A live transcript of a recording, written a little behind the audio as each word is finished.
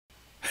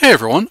Hey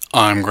everyone,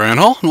 I'm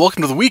Granhall, and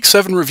welcome to the Week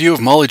 7 review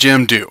of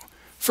Molyjam Deux.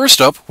 First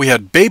up, we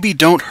had Baby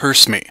Don't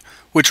Hearse Me,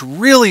 which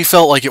really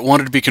felt like it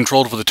wanted to be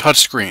controlled with a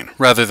touchscreen,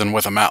 rather than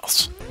with a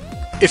mouse.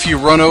 If you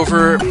run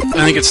over,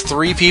 I think it's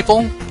 3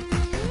 people,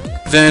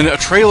 then a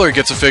trailer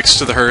gets affixed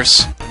to the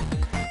hearse,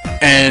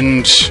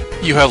 and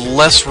you have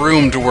less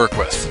room to work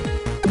with.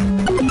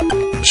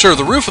 Sure,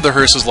 the roof of the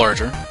hearse is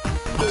larger,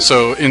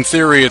 so in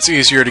theory it's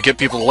easier to get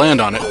people to land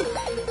on it,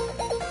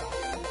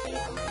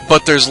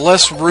 but there's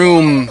less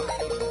room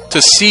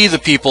to see the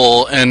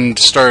people and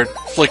start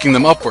flicking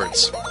them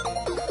upwards.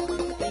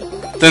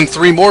 Then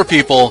 3 more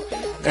people,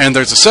 and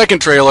there's a second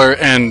trailer,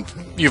 and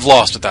you've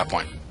lost at that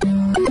point.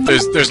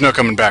 There's no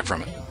coming back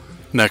from it.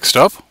 Next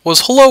up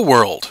was Hello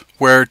World,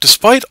 where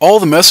despite all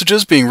the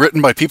messages being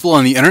written by people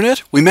on the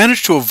internet, we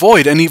managed to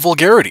avoid any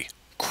vulgarity.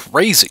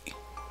 Crazy.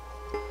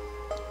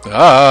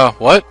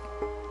 What?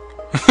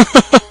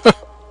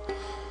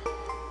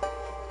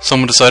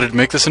 Someone decided to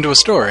make this into a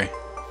story.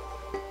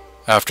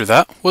 After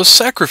that was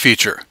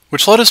Sacrifeature,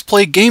 which let us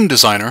play Game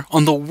Designer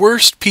on the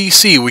worst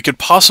PC we could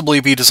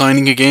possibly be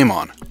designing a game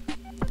on.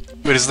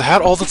 Wait, is the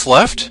hat all that's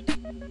left?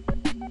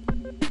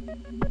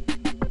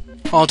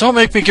 Oh, don't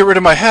make me get rid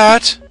of my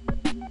hat!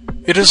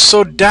 It is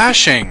so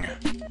dashing!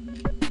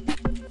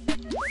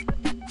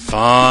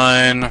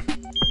 Fine.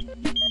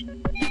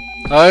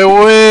 I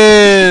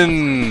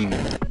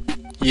win!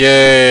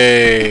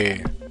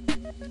 Yay!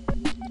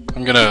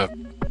 I'm gonna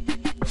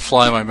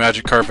fly my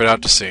magic carpet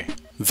out to sea.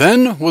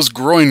 Then was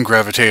Groin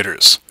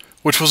Gravitators,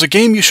 which was a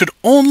game you should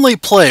only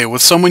play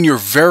with someone you're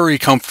very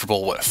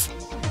comfortable with.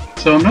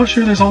 So I'm not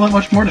sure there's all that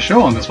much more to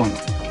show on this one.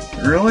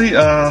 Really?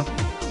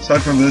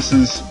 Aside from this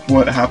is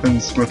what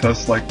happens with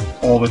us, like,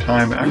 all the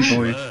time,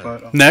 actually.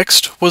 But,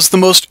 Next was the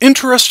most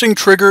interesting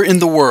trigger in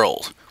the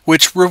world,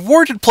 which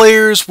rewarded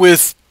players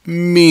with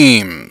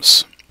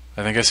memes.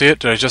 I think I see it.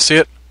 Did I just see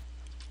it?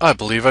 I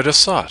believe I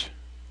just saw it.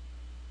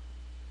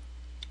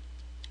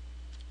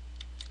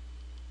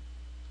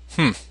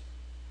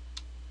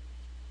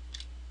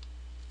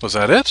 Was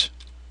that it?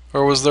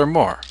 Or was there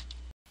more?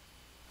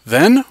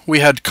 Then we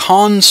had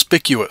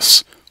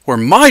Conspicuous, where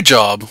my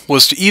job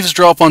was to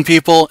eavesdrop on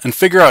people and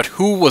figure out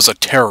who was a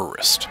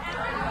terrorist.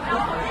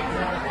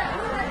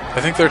 I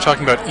think they're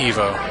talking about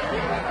Evo.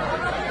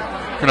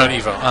 Or not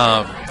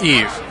Evo,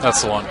 Eve,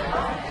 that's the one.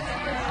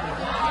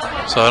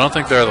 So I don't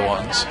think they're the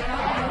ones.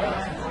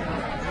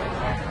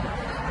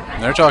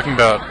 And they're talking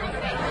about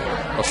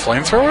a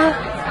flamethrower?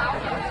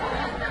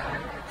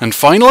 And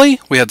finally,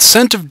 we had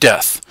Scent of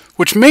Death,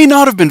 which may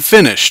not have been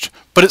finished,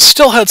 but it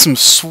still had some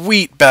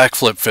sweet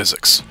backflip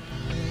physics.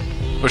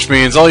 Which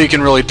means all you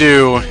can really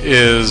do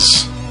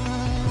is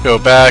go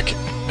back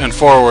and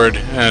forward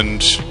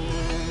and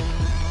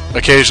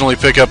occasionally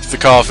pick up the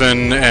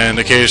coffin and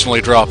occasionally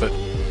drop it.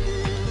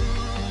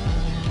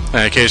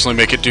 And occasionally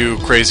make it do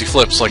crazy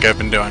flips like I've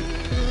been doing.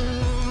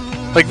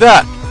 Like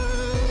that!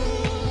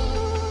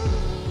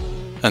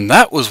 And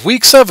that was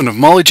Week 7 of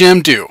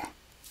Molyjam Deux.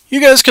 You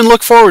guys can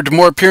look forward to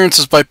more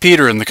appearances by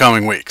Peter in the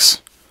coming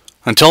weeks.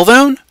 Until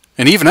then,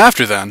 and even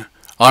after then,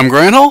 I'm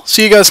Granhall.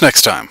 See you guys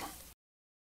next time.